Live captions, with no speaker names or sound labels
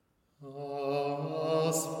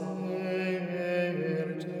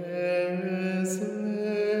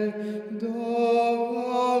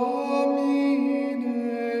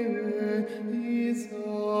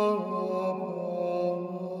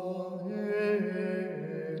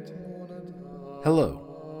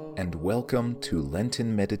Hello, and welcome to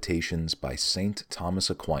Lenten Meditations by St. Thomas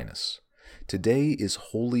Aquinas. Today is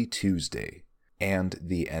Holy Tuesday, and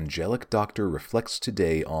the Angelic Doctor reflects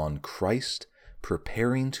today on Christ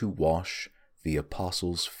preparing to wash the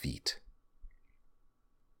Apostles' feet.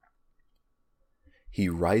 He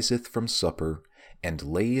riseth from supper, and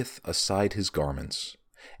layeth aside his garments,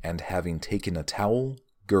 and having taken a towel,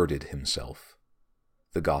 girded himself.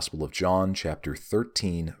 The Gospel of John, chapter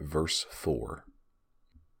 13, verse 4.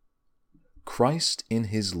 Christ in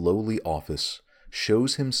his lowly office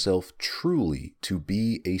shows himself truly to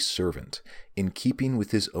be a servant, in keeping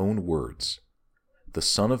with his own words. The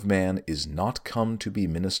Son of Man is not come to be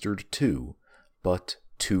ministered to, but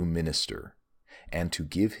to minister, and to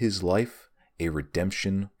give his life a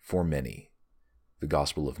redemption for many. The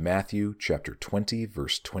Gospel of Matthew, chapter 20,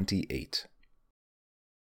 verse 28.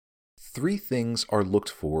 Three things are looked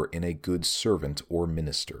for in a good servant or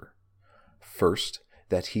minister. First,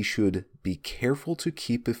 that he should be careful to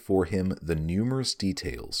keep before him the numerous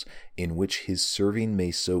details in which his serving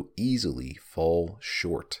may so easily fall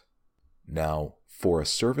short. Now, for a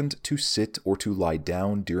servant to sit or to lie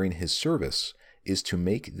down during his service is to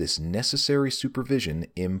make this necessary supervision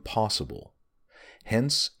impossible.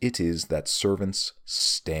 Hence it is that servants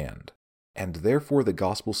stand, and therefore the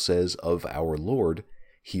Gospel says of our Lord,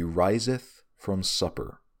 He riseth from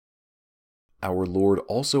supper. Our Lord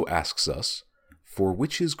also asks us, for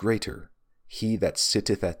which is greater, he that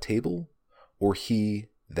sitteth at table, or he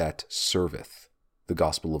that serveth? The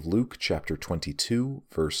Gospel of Luke, chapter 22,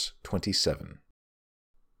 verse 27.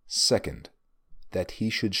 Second, that he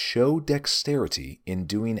should show dexterity in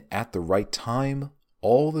doing at the right time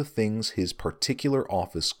all the things his particular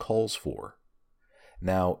office calls for.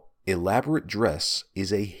 Now, elaborate dress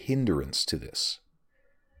is a hindrance to this.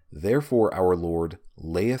 Therefore our Lord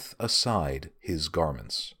layeth aside his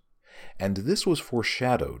garments. And this was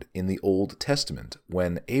foreshadowed in the Old Testament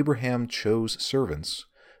when Abraham chose servants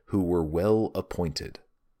who were well appointed.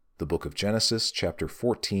 The book of Genesis, chapter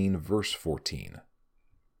 14, verse 14.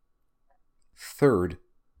 Third,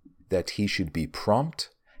 that he should be prompt,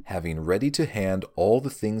 having ready to hand all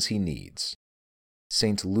the things he needs.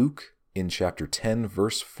 St. Luke, in chapter 10,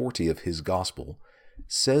 verse 40 of his Gospel,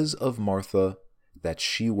 says of Martha that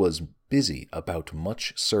she was busy about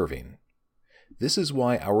much serving. This is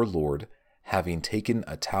why our Lord, having taken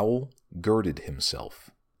a towel, girded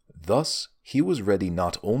himself. Thus he was ready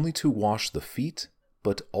not only to wash the feet,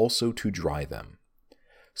 but also to dry them.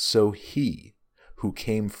 So he, who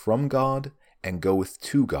came from God and goeth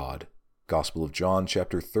to God, Gospel of John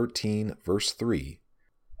chapter 13, verse 3,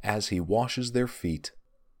 as he washes their feet,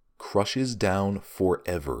 crushes down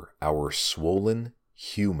forever our swollen,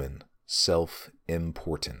 human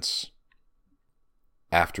self-importance.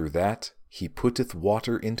 After that, he putteth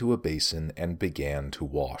water into a basin and began to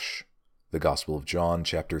wash. The Gospel of John,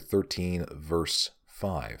 chapter 13, verse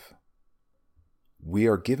 5. We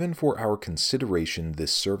are given for our consideration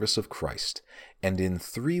this service of Christ, and in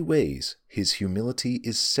three ways his humility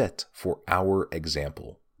is set for our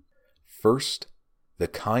example. First, the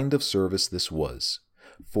kind of service this was,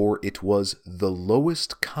 for it was the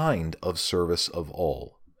lowest kind of service of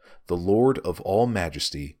all, the Lord of all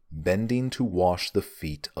majesty bending to wash the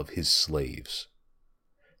feet of his slaves.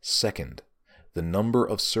 Second, the number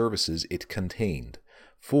of services it contained,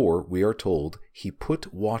 for we are told he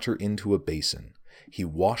put water into a basin, he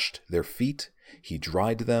washed their feet, he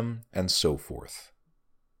dried them, and so forth.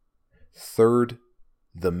 Third,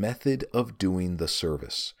 the method of doing the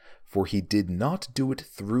service, for he did not do it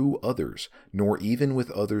through others, nor even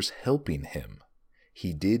with others helping him.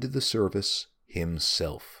 He did the service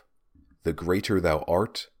himself. The greater thou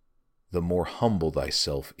art, the more humble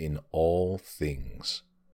thyself in all things.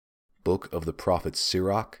 Book of the prophet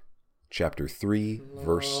Sirach, chapter 3,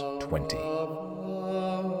 verse 20.